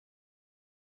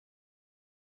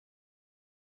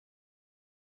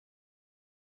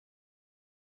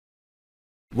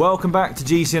Welcome back to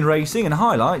GCN Racing and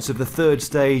highlights of the third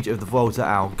stage of the Volta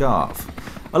Algarve.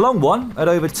 A long one at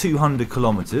over 200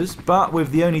 kilometres, but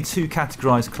with the only two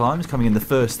categorised climbs coming in the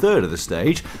first third of the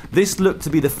stage, this looked to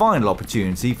be the final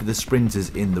opportunity for the sprinters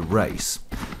in the race.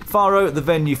 Faro at the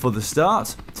venue for the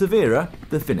start, Tavira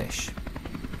the finish.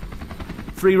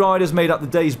 Three riders made up the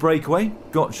day's breakaway: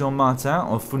 Gotjon Martin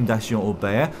of Fundación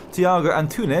Orbea, Tiago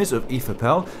Antunes of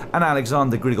Ifapel, and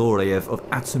Alexander Grigoriev of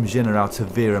Atom General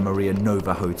Tavira Maria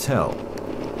Nova Hotel.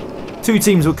 Two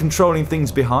teams were controlling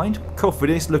things behind,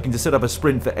 Cofidis looking to set up a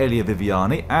sprint for Elia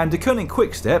Viviani, and Deceuninck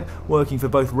Quickstep working for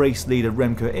both race leader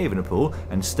Remco Evenepoel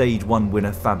and Stage 1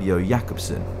 winner Fabio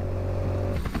Jakobsen.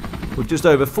 With just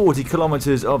over 40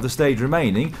 kilometres of the stage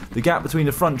remaining, the gap between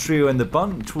the front trio and the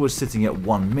bunch was sitting at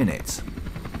 1 minute.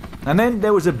 And then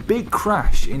there was a big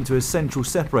crash into a central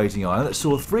separating island that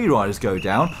saw three riders go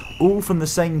down, all from the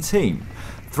same team.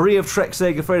 Three of Trek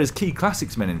Segafreda's key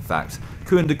classics men in fact: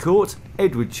 Koen de Kort,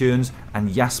 Edward Teuns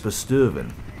and Jasper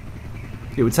Stuyven.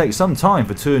 It would take some time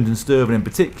for Teuns and Stuyven in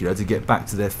particular to get back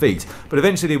to their feet, but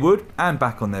eventually they would, and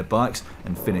back on their bikes,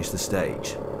 and finish the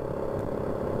stage.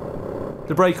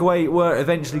 The breakaway were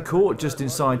eventually caught just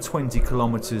inside 20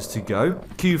 kilometres to go.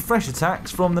 Cue fresh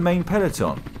attacks from the main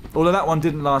peloton, although that one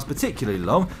didn't last particularly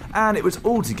long, and it was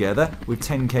all together with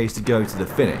 10k's to go to the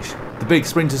finish. The big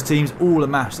sprinters teams all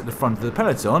amassed at the front of the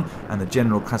peloton, and the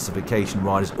general classification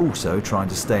riders also trying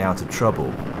to stay out of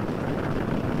trouble.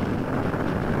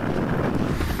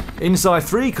 Inside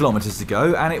 3 kilometres to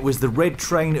go, and it was the red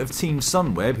train of Team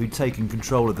Sunweb who'd taken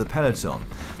control of the peloton.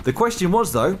 The question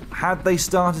was though, had they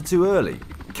started too early?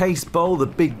 Cees Bol, the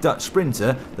big Dutch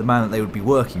sprinter, the man that they would be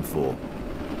working for.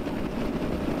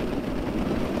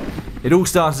 It all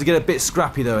started to get a bit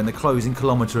scrappy though in the closing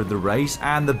kilometre of the race,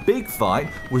 and the big fight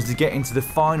was to get into the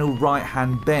final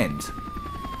right-hand bend.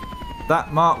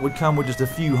 That mark would come with just a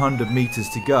few hundred metres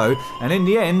to go, and in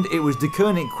the end it was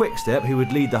Deceuninck Quickstep who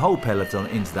would lead the whole peloton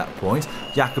into that point,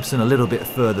 Jakobsen a little bit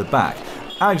further back.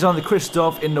 Alexander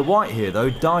Kristoff in the white here though,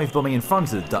 dive bombing in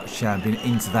front of the Dutch champion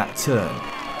into that turn.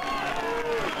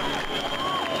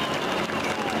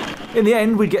 In the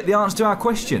end, we'd get the answer to our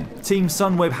question. Team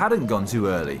Sunweb hadn't gone too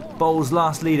early. Bol's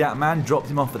last lead-out man dropped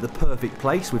him off at the perfect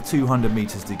place with 200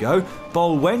 metres to go.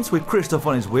 Bol went with Kristoff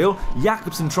on his wheel.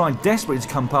 Jakobsen tried desperately to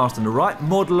come past on the right,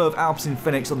 Modeler of Alpecin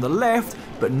Phoenix on the left,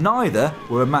 but neither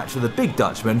were a match for the big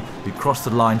Dutchman who crossed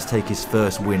the line to take his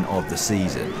first win of the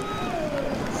season.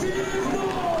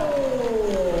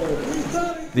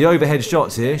 The overhead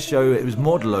shots here show it was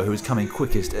Modeler who was coming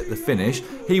quickest at the finish.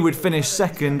 He would finish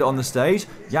second on the stage,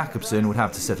 Jakobsen would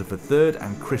have to settle for third,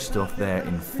 and Kristoff there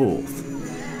in fourth.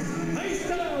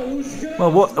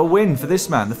 Well, what a win for this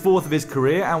man, the fourth of his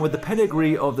career, and with the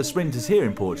pedigree of the sprinters here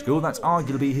in Portugal, that's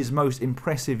arguably his most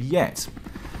impressive yet.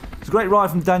 It's a great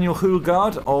ride from Daniel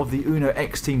Hulgaard of the Uno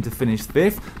X team to finish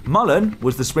 5th. Mullen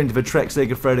was the sprinter for Trek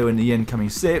Segafredo in the end coming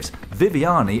 6th.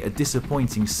 Viviani a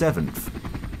disappointing 7th.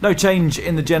 No change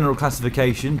in the general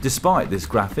classification, despite this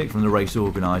graphic from the race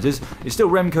organisers. It's still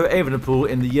Remco Evenepoel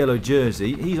in the yellow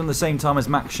jersey. He's on the same time as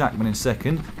Max Schachmann in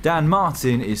 2nd. Dan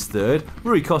Martin is 3rd.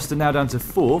 Rui Costa now down to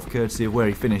 4th, courtesy of where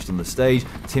he finished on the stage.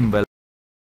 Tim